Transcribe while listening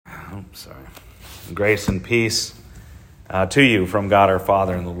Grace and peace to you from God our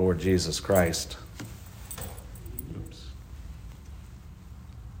Father and the Lord Jesus Christ.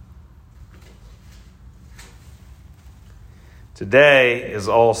 Today is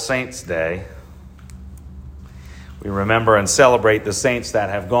All Saints' Day. We remember and celebrate the saints that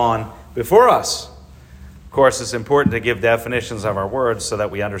have gone before us. Of course, it's important to give definitions of our words so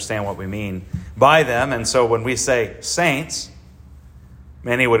that we understand what we mean by them. And so when we say saints,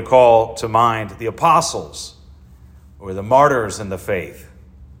 many would call to mind the apostles or the martyrs in the faith,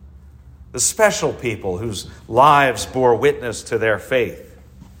 the special people whose lives bore witness to their faith.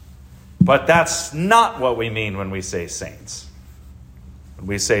 But that's not what we mean when we say saints. When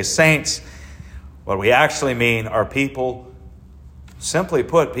we say saints, what we actually mean are people, simply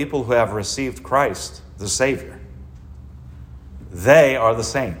put, people who have received Christ, the Savior. They are the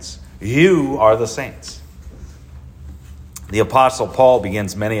saints. You are the saints. The Apostle Paul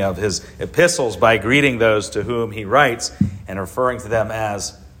begins many of his epistles by greeting those to whom he writes and referring to them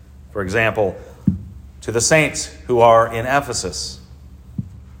as, for example, to the saints who are in Ephesus,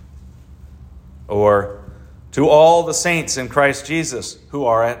 or to all the saints in Christ Jesus who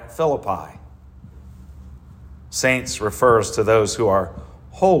are at Philippi. Saints refers to those who are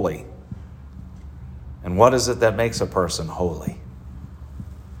holy. And what is it that makes a person holy?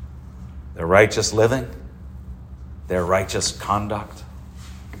 Their righteous living? Their righteous conduct?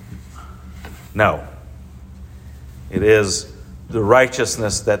 No. It is the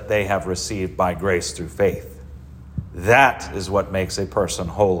righteousness that they have received by grace through faith. That is what makes a person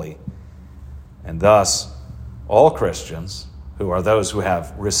holy. And thus, all Christians, who are those who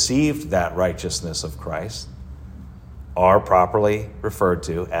have received that righteousness of Christ, are properly referred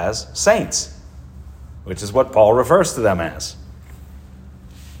to as saints, which is what Paul refers to them as.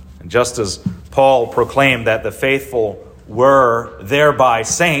 And just as Paul proclaimed that the faithful were thereby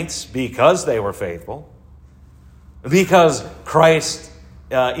saints because they were faithful, because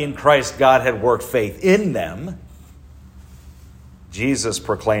in Christ God had worked faith in them, Jesus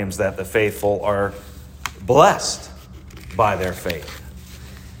proclaims that the faithful are blessed by their faith.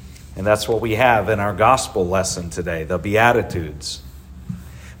 And that's what we have in our gospel lesson today, the Beatitudes.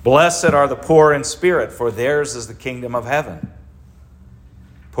 Blessed are the poor in spirit, for theirs is the kingdom of heaven.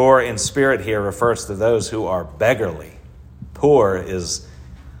 Poor in spirit here refers to those who are beggarly. Poor is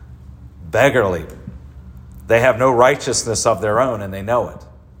beggarly. They have no righteousness of their own, and they know it.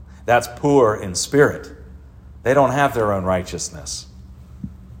 That's poor in spirit. They don't have their own righteousness.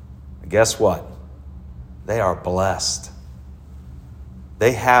 And guess what? They are blessed.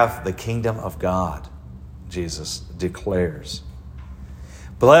 They have the kingdom of God, Jesus declares.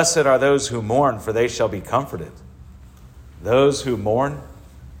 Blessed are those who mourn, for they shall be comforted. Those who mourn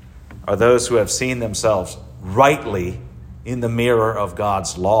are those who have seen themselves rightly in the mirror of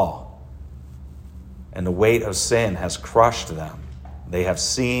God's law. And the weight of sin has crushed them. They have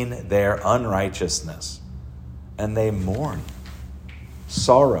seen their unrighteousness, and they mourn.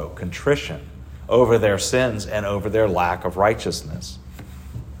 Sorrow, contrition over their sins and over their lack of righteousness.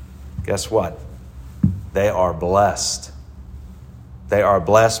 Guess what? They are blessed. They are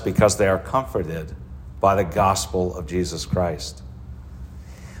blessed because they are comforted by the gospel of Jesus Christ.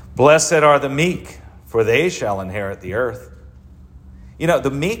 Blessed are the meek, for they shall inherit the earth. You know, the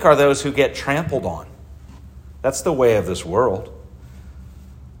meek are those who get trampled on. That's the way of this world.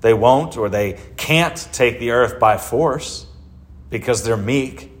 They won't or they can't take the earth by force because they're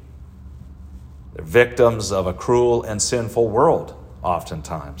meek. They're victims of a cruel and sinful world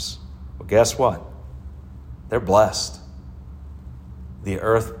oftentimes. Well, guess what? They're blessed. The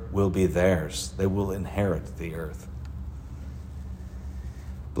earth will be theirs. They will inherit the earth.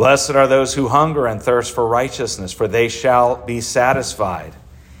 Blessed are those who hunger and thirst for righteousness, for they shall be satisfied.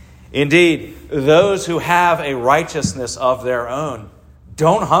 Indeed, those who have a righteousness of their own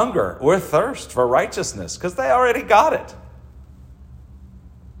don't hunger or thirst for righteousness because they already got it.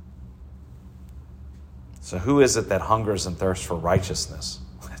 So who is it that hungers and thirsts for righteousness?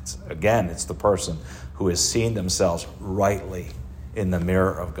 It's the person who has seen themselves rightly in the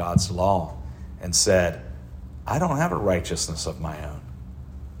mirror of God's law and said, I don't have a righteousness of my own.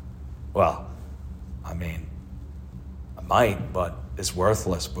 Well, I might, but it's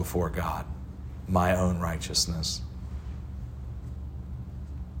worthless before God, my own righteousness.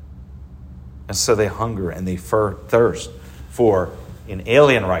 And so they hunger and they thirst for an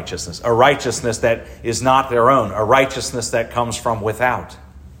alien righteousness, a righteousness that is not their own, a righteousness that comes from without,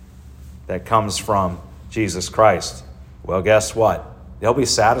 that comes from Jesus Christ. Well, guess what? They'll be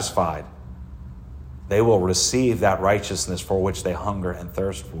satisfied. They will receive that righteousness for which they hunger and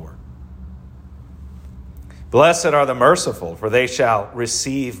thirst for. Blessed are the merciful, for they shall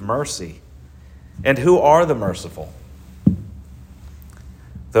receive mercy. And who are the merciful?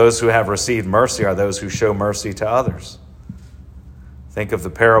 Those who have received mercy are those who show mercy to others. Think of the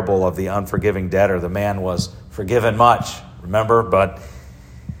parable of the unforgiving debtor. The man was forgiven much, remember? But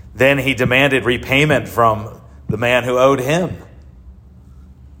then he demanded repayment from the man who owed him.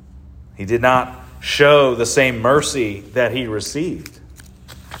 He did not show the same mercy that he received.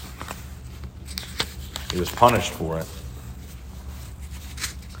 He was punished for it.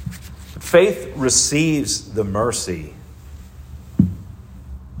 Faith receives the mercy.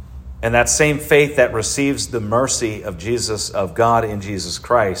 And that same faith that receives the mercy of Jesus, of God in Jesus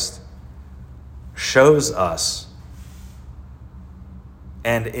Christ, shows us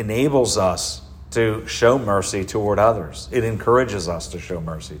and enables us to show mercy toward others. It encourages us to show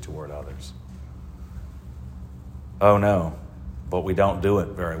mercy toward others. Oh no, but we don't do it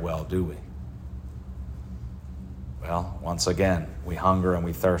very well, do we? Well, once again, we hunger and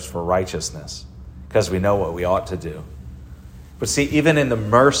we thirst for righteousness because we know what we ought to do. But see, even in the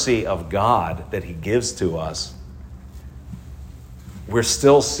mercy of God that he gives to us, we're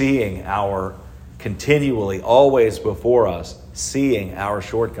still seeing our, continually, always before us, seeing our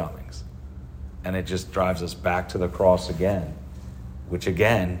shortcomings. And it just drives us back to the cross again, which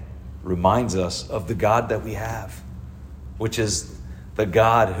again reminds us of the God that we have, which is the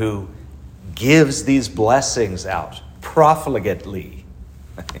God who gives these blessings out profligately,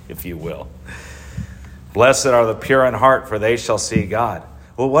 if you will. Blessed are the pure in heart, for they shall see God.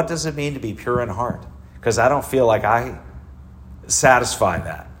 Well, what does it mean to be pure in heart? Because I don't feel like I satisfy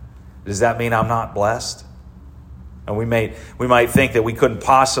that. Does that mean I'm not blessed? And we might think that we couldn't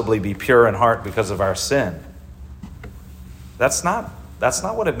possibly be pure in heart because of our sin. That's not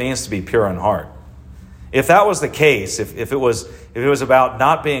what it means to be pure in heart. If that was the case, if it was about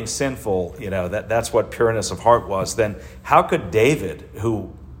not being sinful, that's what pureness of heart was, then how could David,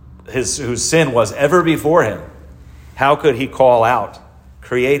 whose sin was ever before him, how could he call out,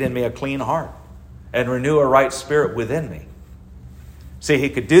 "Create in me a clean heart and renew a right spirit within me"? See, he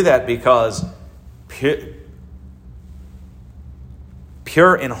could do that because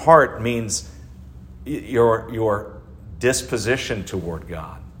pure in heart means your disposition toward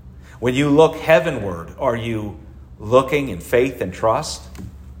God. When you look heavenward, are you looking in faith and trust?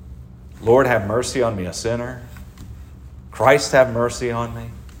 Lord, have mercy on me, a sinner. Christ, have mercy on me.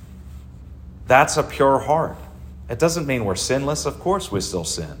 That's a pure heart. It doesn't mean we're sinless. Of course we still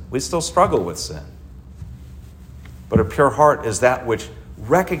sin. We still struggle with sin. But a pure heart is that which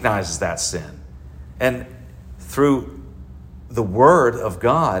recognizes that sin. And through the word of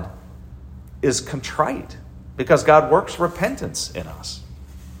God is contrite. Because God works repentance in us.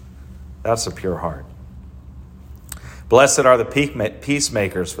 That's a pure heart. Blessed are the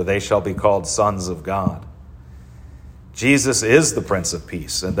peacemakers, for they shall be called sons of God. Jesus is the Prince of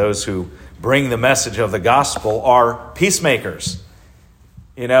Peace, and those who bring the message of the gospel are peacemakers.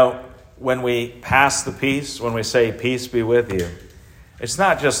 When we pass the peace, when we say peace be with you, it's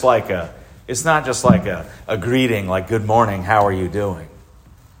not just like a greeting, like good morning, how are you doing?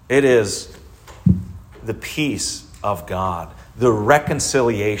 It is the peace of God, the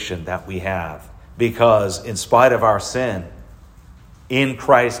reconciliation that we have, because in spite of our sin, in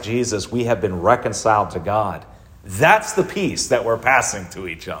Christ Jesus, we have been reconciled to God. That's the peace that we're passing to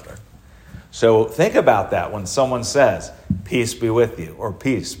each other. So think about that when someone says, "Peace be with you," or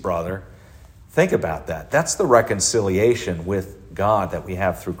 "Peace, brother." Think about that. That's the reconciliation with God that we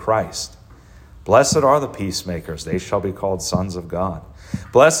have through Christ. Blessed are the peacemakers, they shall be called sons of God.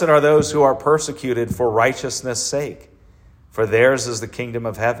 Blessed are those who are persecuted for righteousness' sake, for theirs is the kingdom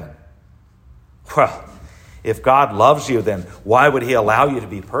of heaven. Well, if God loves you, then why would he allow you to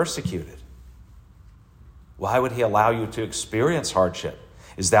be persecuted? Why would he allow you to experience hardship?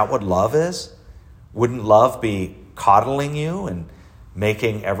 Is that what love is? Wouldn't love be coddling you and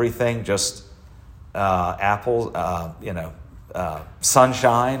making everything just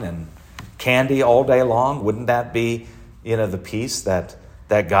sunshine and candy all day long? Wouldn't that be, the peace that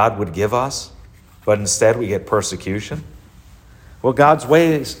God would give us? But instead we get persecution. Well, God's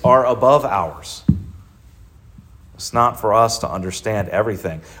ways are above ours. It's not for us to understand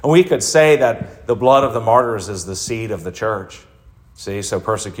everything. And we could say that the blood of the martyrs is the seed of the church. See, so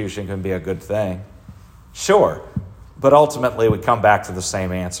persecution can be a good thing. Sure, but ultimately we come back to the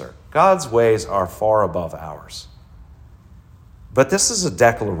same answer. God's ways are far above ours. But this is a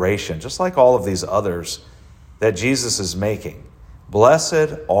declaration, just like all of these others, that Jesus is making.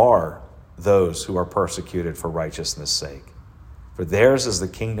 Blessed are those who are persecuted for righteousness' sake, for theirs is the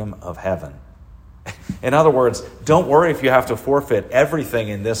kingdom of heaven. In other words, don't worry if you have to forfeit everything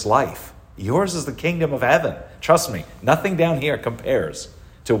in this life. Yours is the kingdom of heaven. Trust me, nothing down here compares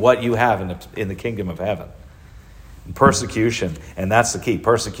to what you have in the kingdom of heaven. And persecution, and that's the key,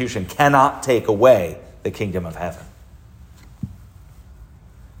 persecution cannot take away the kingdom of heaven.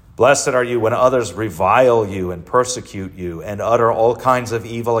 Blessed are you when others revile you and persecute you and utter all kinds of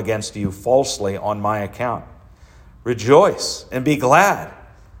evil against you falsely on my account. Rejoice and be glad,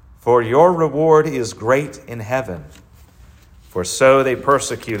 for your reward is great in heaven. For so they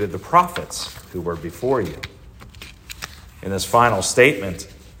persecuted the prophets who were before you. In this final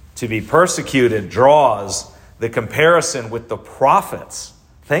statement, to be persecuted draws the comparison with the prophets.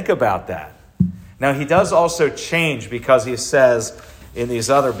 Think about that. Now, he does also change, because he says in these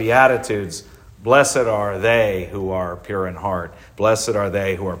other Beatitudes, blessed are they who are pure in heart. Blessed are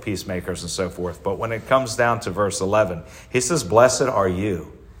they who are peacemakers, and so forth. But when it comes down to verse 11, he says, blessed are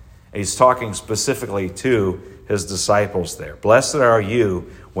you. And he's talking specifically to his disciples there. Blessed are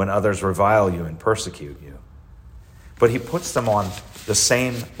you when others revile you and persecute you. But he puts them on the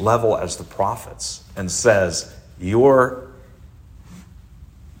same level as the prophets and says, to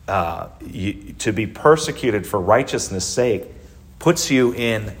be persecuted for righteousness' sake puts you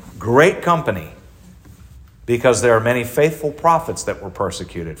in great company, because there are many faithful prophets that were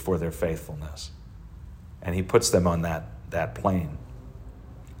persecuted for their faithfulness. And he puts them on that plane.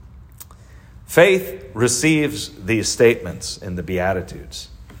 Faith receives these statements in the Beatitudes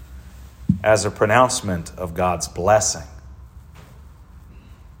as a pronouncement of God's blessing.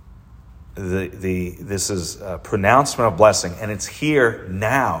 This is a pronouncement of blessing, and it's here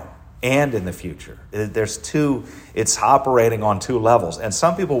now and in the future. It's operating on two levels. And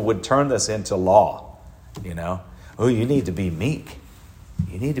some people would turn this into law, Oh, you need to be meek.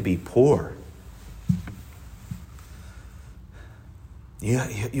 You need to be poor.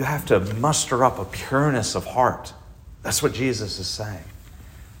 You have to muster up a pureness of heart. That's what Jesus is saying.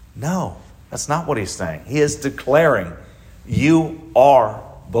 No, that's not what he's saying. He is declaring, you are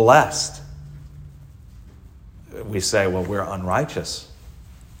blessed. We say, well, we're unrighteous.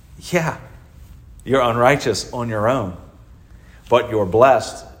 Yeah, you're unrighteous on your own. But you're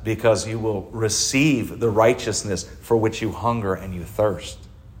blessed because you will receive the righteousness for which you hunger and you thirst.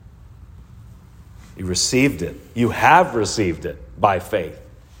 You received it. You have received it by faith.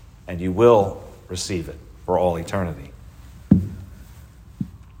 And you will receive it for all eternity.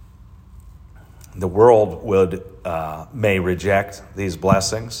 The world may reject these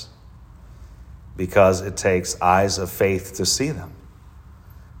blessings because it takes eyes of faith to see them.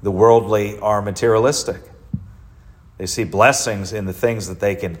 The worldly are materialistic. They see blessings in the things that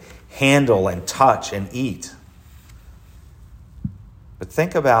they can handle and touch and eat. But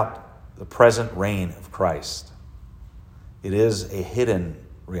think about the present reign of Christ. It is a hidden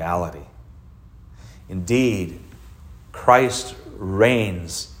reality. Indeed, Christ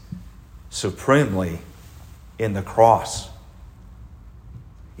reigns supremely in the cross.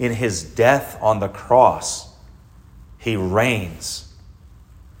 In his death on the cross, he reigns.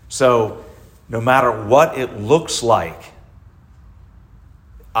 So, no matter what it looks like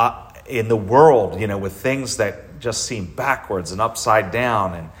in the world, with things that just seem backwards and upside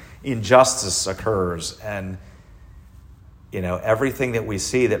down, and injustice occurs, and everything that we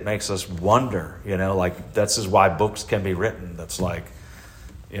see that makes us wonder, like this is why books can be written. That's like,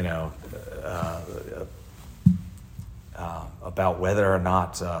 about whether or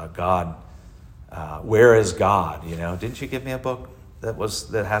not God, where is God? Didn't you give me a book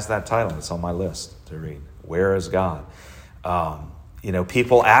that has that title? It's on my list to read. Where is God?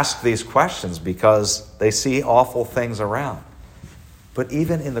 People ask these questions because they see awful things around. But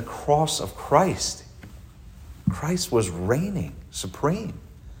even in the cross of Christ, Christ was reigning supreme,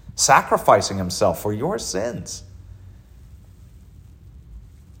 sacrificing himself for your sins.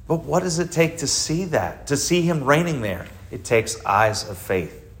 But what does it take to see that? To see him reigning there? It takes eyes of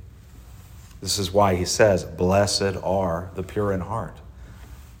faith. This is why he says, blessed are the pure in heart.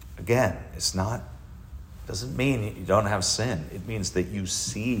 Again, doesn't mean you don't have sin. It means that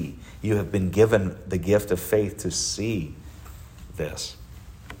you have been given the gift of faith to see this.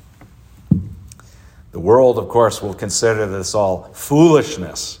 The world, of course, will consider this all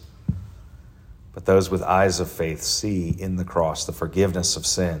foolishness. But those with eyes of faith see in the cross the forgiveness of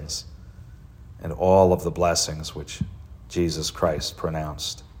sins and all of the blessings which Jesus Christ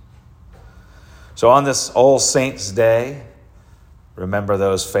pronounced. So on this All Saints' Day, remember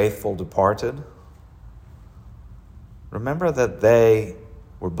those faithful departed. Remember that they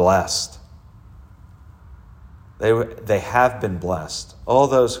were blessed. They have been blessed. All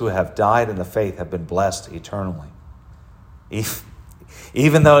those who have died in the faith have been blessed eternally.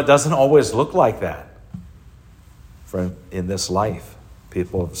 Even though it doesn't always look like that in this life.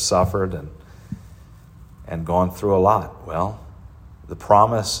 People have suffered and gone through a lot. Well, the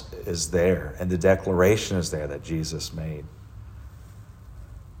promise is there and the declaration is there that Jesus made.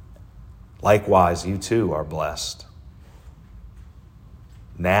 Likewise, you too are blessed,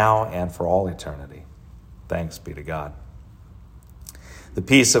 now and for all eternity. Thanks be to God. The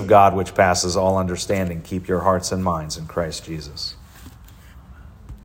peace of God, which passes all understanding, keep your hearts and minds in Christ Jesus.